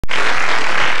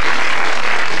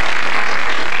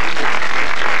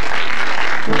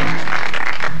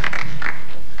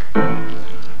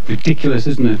Ridiculous,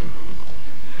 isn't it?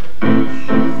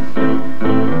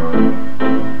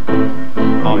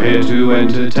 I'm here to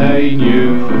entertain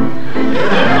you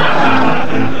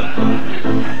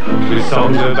with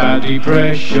songs about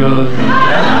depression,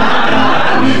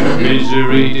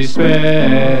 misery,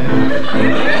 despair,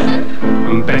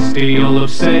 and bestial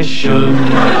obsession.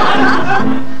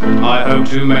 I hope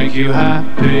to make you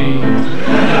happy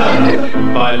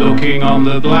by looking on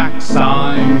the black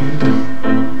side,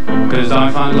 'cause I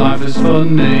find life as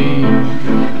funny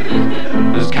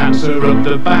as cancer up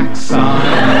the backside.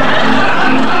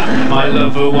 My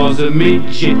lover was a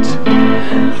midget,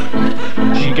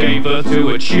 she gave birth to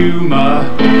a tumour.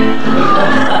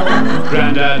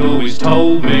 Grandad always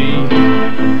told me,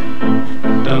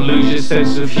 don't lose your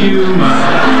sense of humour.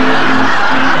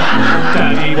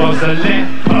 Daddy was a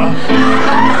leper,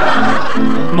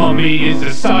 Mommy is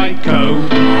a psycho,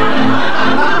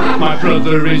 my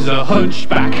brother is a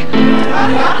hunchback,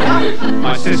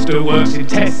 my sister works in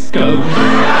Tesco.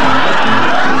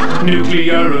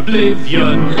 Nuclear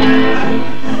oblivion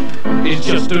is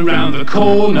just around the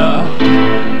corner.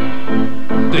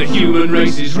 The human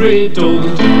race is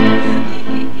riddled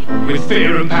with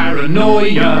fear and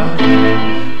paranoia.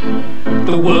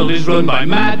 The world is run by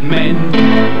madmen,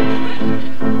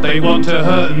 they want to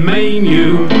hurt and maim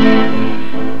you.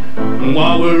 And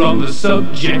while we're on the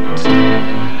subject,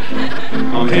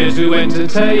 I'm here to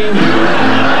entertain you.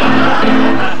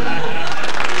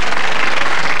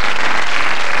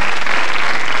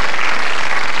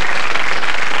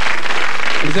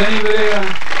 Is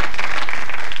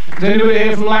anybody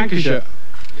here from Lancashire?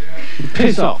 Yeah.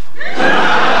 Piss off.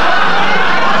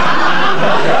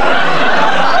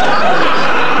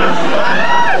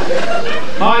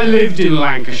 I lived in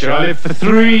Lancashire. I lived for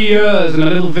 3 years in a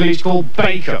little village called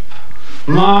Bacup,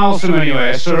 miles from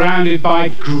anywhere, surrounded by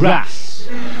grass.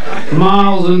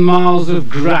 Miles and miles of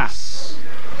grass.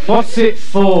 What's it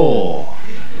for?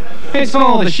 It's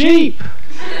for the sheep.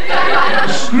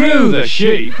 Screw the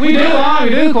sheep. We do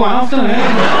quite often, eh?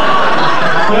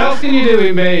 What else can you do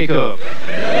in Bacup?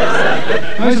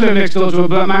 I used to live next door to a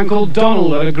black man called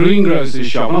Donald at a greengrocer's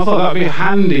shop, and I thought that'd be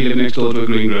handy, living next door to a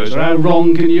greengrocer. How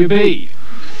wrong can you be?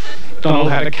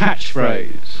 Donald had a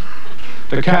catchphrase.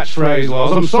 The catchphrase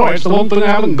was, I'm sorry, it's the one thing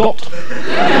I haven't got.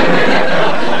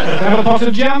 Have a pot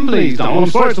of jam, please, Donald.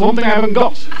 I'm sorry, it's the one thing I haven't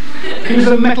got. He was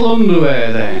in metal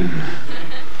underwear then.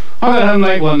 I got home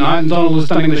late one night and Donald was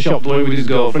standing in the shop door with his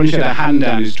girlfriend. She had a hand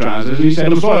down his trousers and he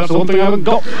said, I'm sorry, that's the one thing I haven't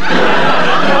got.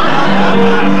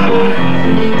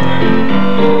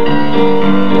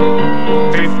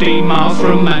 15 miles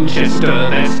from Manchester,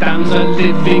 there stands a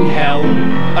living hell.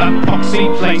 A poxy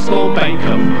place called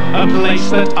Bacup, a place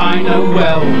that I know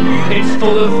well. It's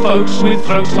full of folks with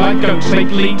throats like goats, they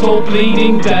bleat all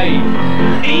bleeding day.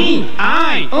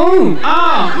 E-I-O-R-A-Nay.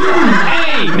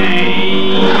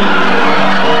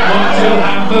 Want to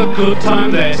have a good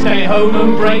time there, stay home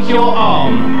and break your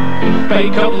arm.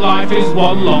 Bacup life is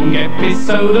one long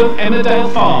episode of Emmerdale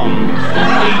Farm.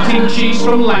 Eating cheese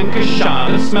from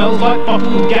Lancashire that smells like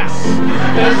bottled gas.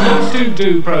 There's lots to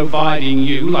do providing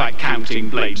you like counting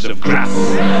blades of grass.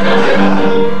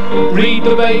 Read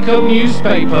the Bacup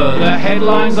newspaper, the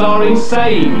headlines are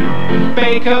insane.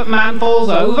 Bacup man falls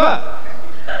over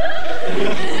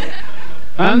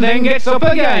and then gets up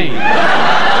again.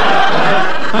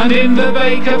 And in the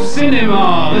Bacup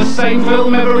cinema, the same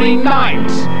film every night.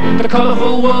 The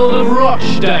colourful world of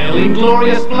Rochdale in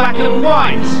glorious black and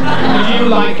white. If you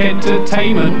like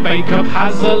entertainment, Bacup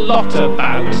has a lot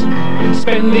about.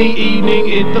 Spend the evening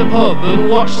in the pub and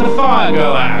watch the fire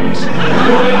go out.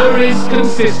 The weather is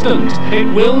consistent, it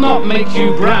will not make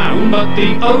you brown, but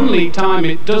the only time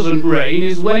it doesn't rain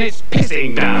is when it's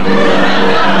pissing down.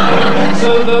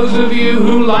 So those of you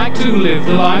who like to live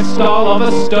the lifestyle of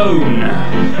a stone,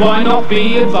 why not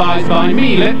be advised by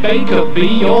me, let Bacup be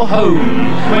your home.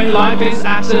 When life is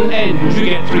at an end, you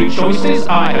get 3 choices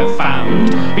I have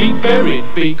found. Be buried,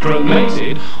 be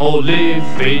cremated, or live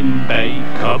in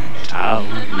Bacup town.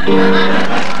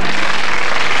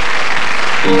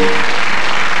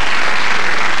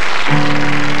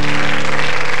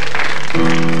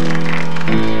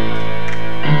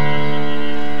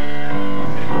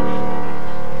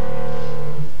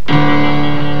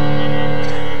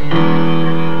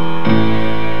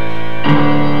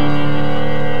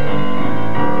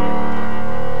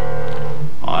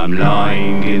 I'm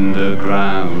lying in the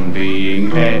ground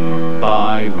being ate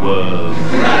by worms.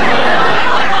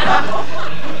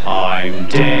 I'm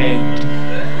dead.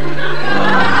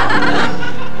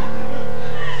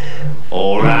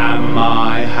 Or am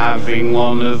I having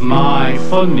one of my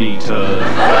funny turns?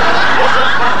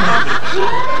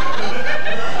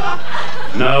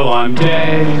 No, I'm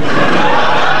dead.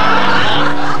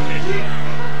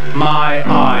 My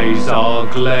eyes are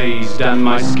glazed and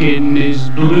my skin is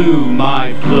blue.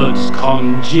 My blood's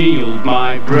congealed,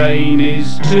 my brain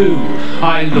is too.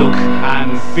 I look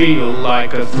and feel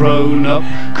like a thrown-up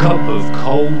cup of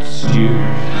cold stew.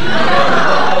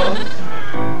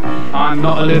 I'm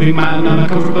not a living man and I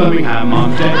come from Birmingham,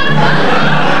 I'm dead.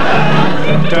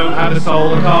 Don't have a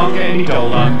soul, I can't get any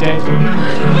dole, I'm dead.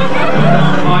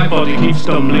 My body keeps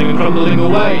stumbling and crumbling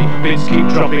away. Bits keep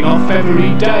dropping off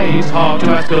every day. It's hard to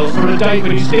ask girls for a date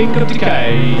when you stink of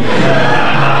decay.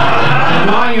 I'm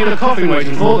lying in a coffin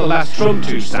waiting for the last trump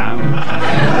to sound.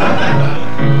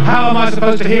 How am I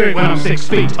supposed to hear it when I'm 6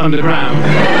 feet underground?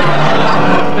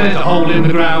 There's a hole in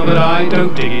the ground but I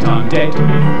don't dig it, I'm dead.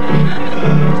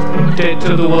 Dead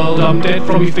to the world, I'm dead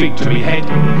from your feet to me head.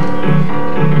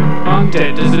 I'm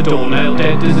dead as a doornail,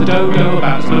 dead as a dodo,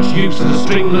 about as much use as a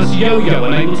stringless yo-yo,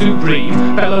 unable to breathe,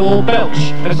 bellow or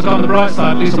belch. Let's look on the bright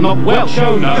side, at least I'm not Welsh,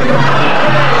 oh no.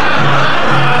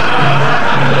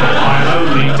 I'm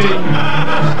only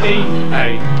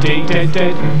D-E-A-D, dead,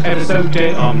 dead, ever so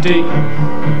dead, I'm D-E-A-D,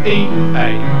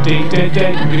 dead,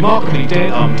 dead, remarkably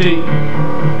dead, I'm D-E-A-D,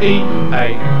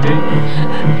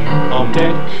 I'm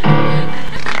dead.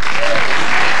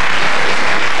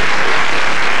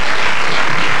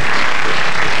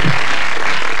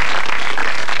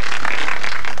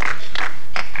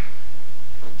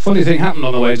 Funny thing happened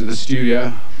on the way to the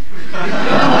studio.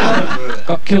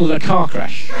 Got killed in a car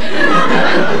crash.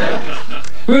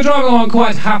 We were driving along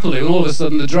quite happily when all of a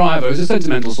sudden the driver, who's a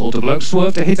sentimental sort of bloke,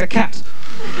 swerved to hit a cat.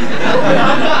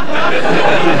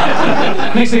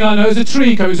 Next thing I know, there's a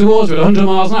tree coming towards me at 100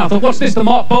 miles an hour. I thought, what's this, the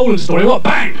Mark Bolan story? What?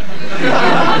 Bang!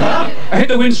 I hit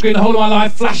the windscreen, the whole of my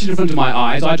life flashes in front of my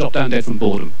eyes. I dropped down dead from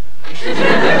boredom.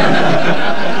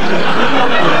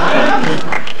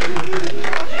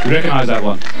 You recognise that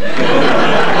one?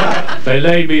 They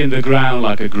laid me in the ground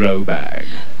like a grow bag.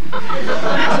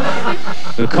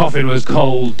 The coffin was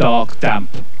cold, dark,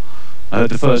 damp. I heard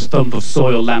the first thump of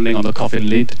soil landing on the coffin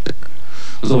lid.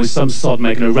 There's always some sod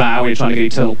making a row when you're trying to get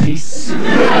eternal peace.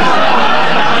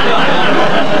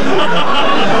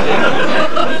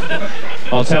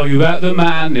 I'll tell you about the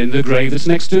man in the grave that's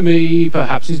next to me.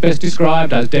 Perhaps he's best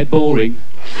described as dead boring.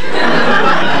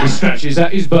 He scratches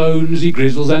at his bones, he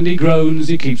grizzles and he groans,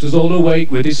 he keeps us all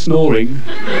awake with his snoring.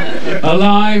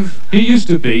 Alive, he used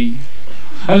to be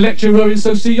a lecturer in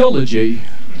sociology,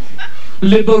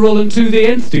 liberal and to the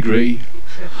nth degree,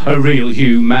 a real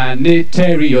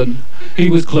humanitarian. He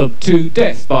was clubbed to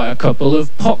death by a couple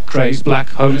of pot-crazed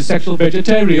black homosexual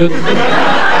vegetarians.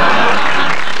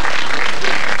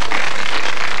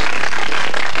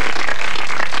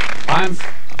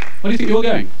 Where do you think you're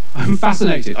going? I'm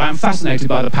fascinated. I am fascinated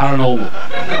by the paranormal.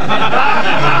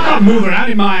 I move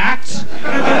around in my act.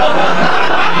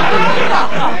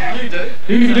 You do.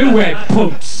 You do wear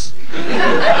pumps.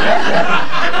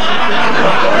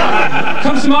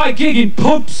 Come to my gig in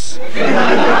pumps.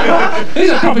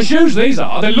 These are proper shoes, these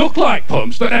are. They look like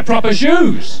pumps, but they're proper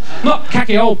shoes. Not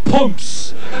khaki old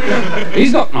pumps.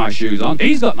 He's got nice shoes on,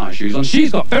 he's got nice shoes on,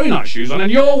 she's got very nice shoes on,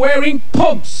 and you're wearing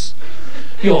pumps.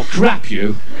 You're crap,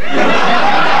 you.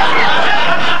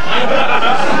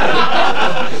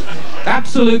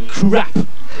 Absolute crap. I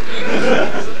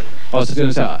was just going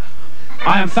to say, I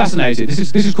am fascinated.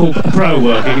 This is called pro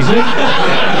working, you see?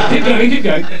 Keep going, keep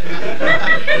going.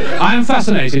 I am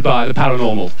fascinated by the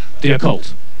paranormal, the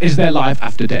occult. Is there life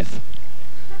after death?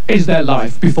 Is there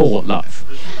life before life?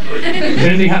 Is there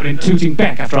anything happening Tooting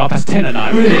Beck after 10:30 at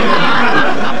night? Really?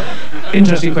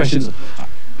 Interesting questions.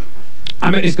 I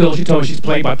met this girl, she told me she's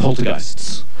plagued by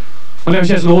poltergeists. Whenever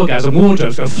she has an orgasm,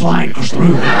 wardrobes go flying across the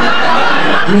room.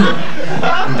 And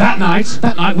that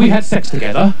night we had sex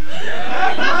together.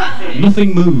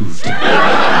 Nothing moved.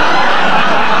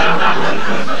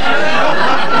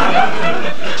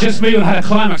 Just me when I had a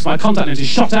climax, my contact lenses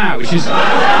shot out, which is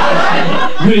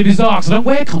really bizarre because I don't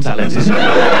wear contact lenses.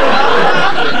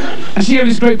 And she gave me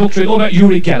this great book all about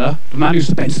Uri Geller, the man who used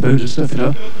to bend spoons and stuff, you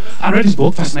know. I read his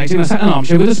book, fascinating. I sat in an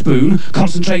armchair with a spoon,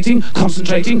 concentrating.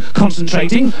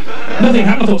 Nothing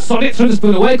happened. I thought, sod it, threw the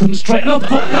spoon away, couldn't straighten up.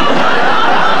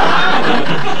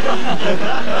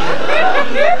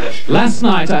 Last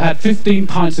night I had 15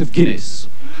 pints of Guinness,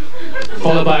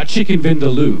 followed by a chicken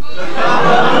vindaloo.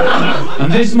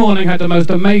 And this morning had the most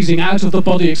amazing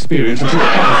out-of-the-body experience.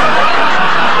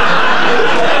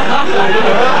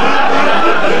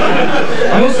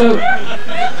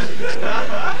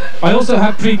 I also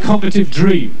have precognitive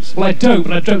dreams. Well, I don't,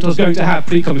 but I dreamt I was going to have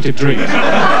precognitive dreams.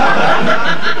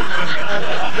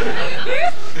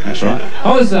 That's right.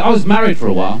 I was married for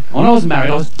a while. When I was married,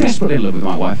 I was desperately in love with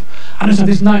my wife. And I just had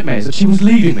these nightmares that she was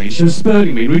leaving me, she was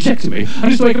spurning me and rejecting me. I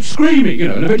just wake up screaming, you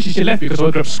know, and eventually she left me because I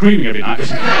woke up screaming every night.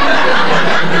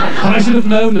 And I should have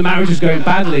known the marriage was going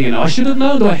badly, you know. I should have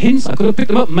known. There were hints. I could have picked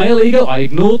them up, male ego. I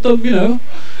ignored them, you know.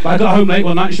 But I got home late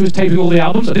one night and she was taping all the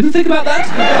albums. I didn't think about that.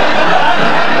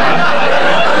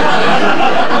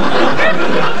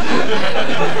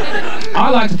 I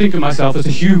like to think of myself as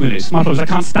a humanist. My problem is I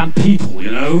can't stand people,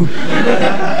 you know.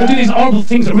 They do these horrible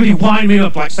things that really wind me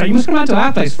up, like saying, you must come round to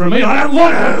our place for a meal. I don't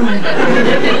want to!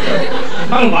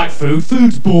 I don't like food.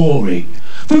 Food's boring.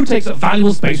 Food takes up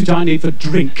valuable space which I need for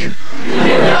drink.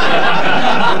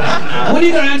 When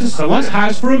you go around to someone's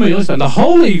house for a meal, you spend the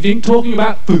whole evening talking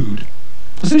about food.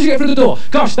 As soon as you get through the door,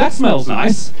 gosh, that smells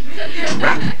nice.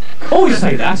 Crap. Always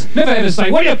say that. Never ever say,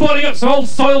 what are you boiling up some old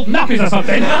soiled nappies or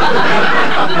something?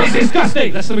 It's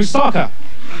disgusting. That's the moussaka.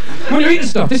 When you're eating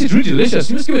stuff, this is really delicious.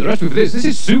 You must give it the recipe for this. This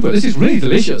is super. This is really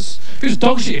delicious. If it was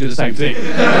dog shit, you do the same thing.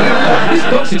 This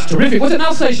dog shit's terrific. Was it an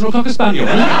Alsatian or a Cocker Spaniel?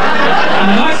 And a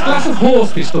nice glass of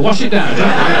horse piss to wash it down.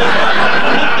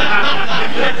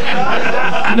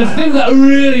 And the thing that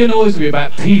really annoys me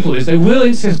about people is they will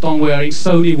insist on wearing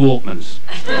Sony Walkmans.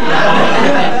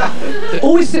 They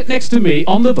always sit next to me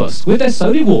on the bus with their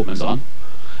Sony Walkmans on,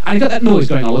 and you got that noise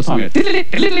going on all the time. And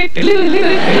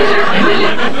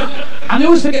they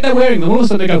always forget they're wearing them. All of a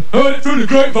sudden they go, heard it through the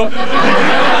grapevine.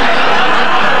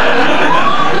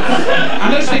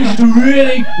 And those things used to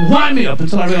really wind me up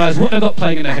until I realised what they've got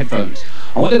playing in their headphones.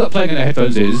 And what they've got playing in their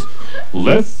headphones is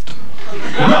left,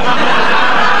 right,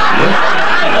 left.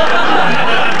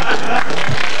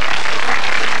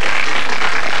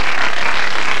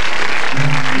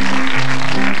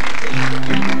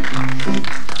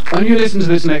 When you listen to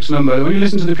this next number, when you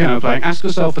listen to the piano playing, ask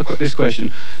yourself this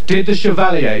question. Did the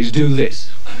Chevaliers do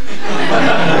this?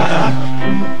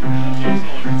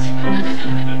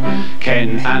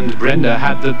 Ken and Brenda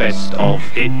had the best of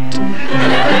it.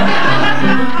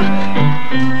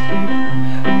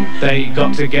 They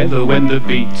got together when the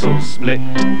Beatles split.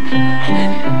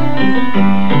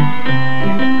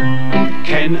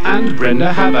 Ken and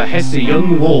Brenda have a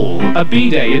Hessian wall, a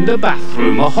bidet in the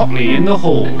bathroom, a Hockney in the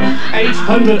hall,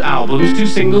 800 albums, 2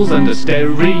 singles and a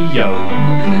stereo.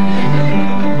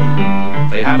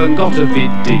 They haven't got a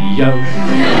video.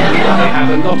 They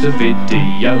haven't got a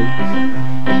video.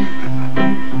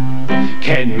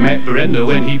 Ken met Brenda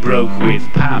when he broke with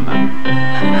Pam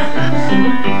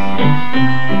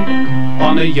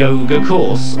on a yoga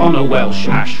course on a Welsh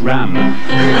ashram.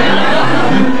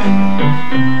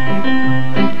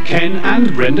 Ken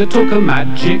and Brenda took a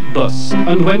magic bus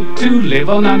and went to live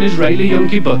on an Israeli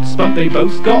Yankee butts, but they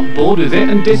both got bored with it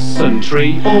and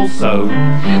dysentery also.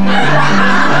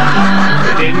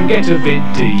 They didn't get a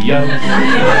video.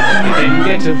 They didn't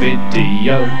get a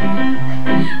video.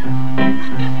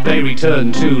 They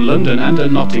returned to London and a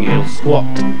Notting Hill squat,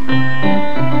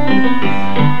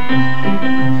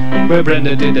 where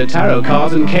Brenda did the tarot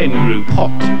cards and Ken grew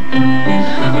pot.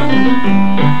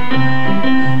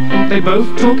 They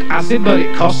both took acid, but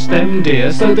it cost them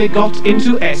dear, so they got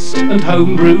into Est and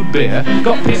homebrewed beer,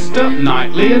 got pissed up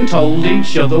nightly and told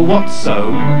each other what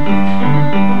so.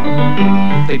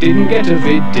 They didn't get a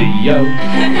video.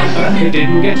 They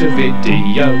didn't get a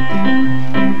video.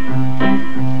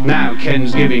 Now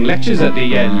Ken's giving lectures at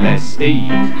the LSE,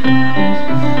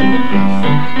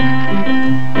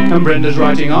 and Brenda's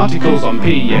writing articles on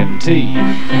PMT.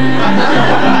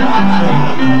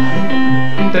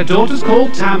 Their daughter's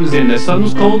called Tamsin, their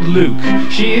son's called Luke.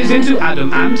 She is into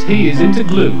Adam and he is into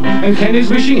glue, and Ken is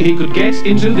wishing he could get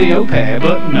into the au pair,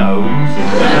 but no.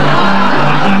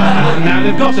 Now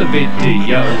they've got a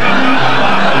video.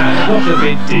 Now they've got a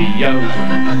video.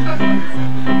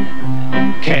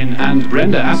 Ken and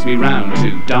Brenda asked me round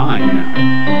to dine.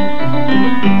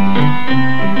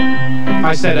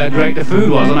 I said how great the food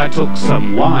was and I took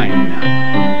some wine.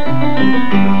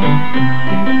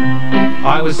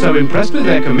 I was so impressed with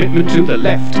their commitment to the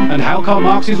left, and how Karl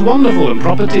Marx is wonderful and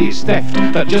property is theft,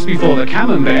 that just before the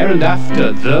Camembert and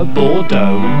after the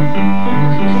Bordeaux,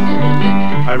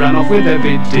 I ran off with their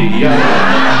video.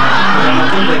 I ran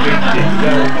off with their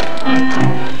video.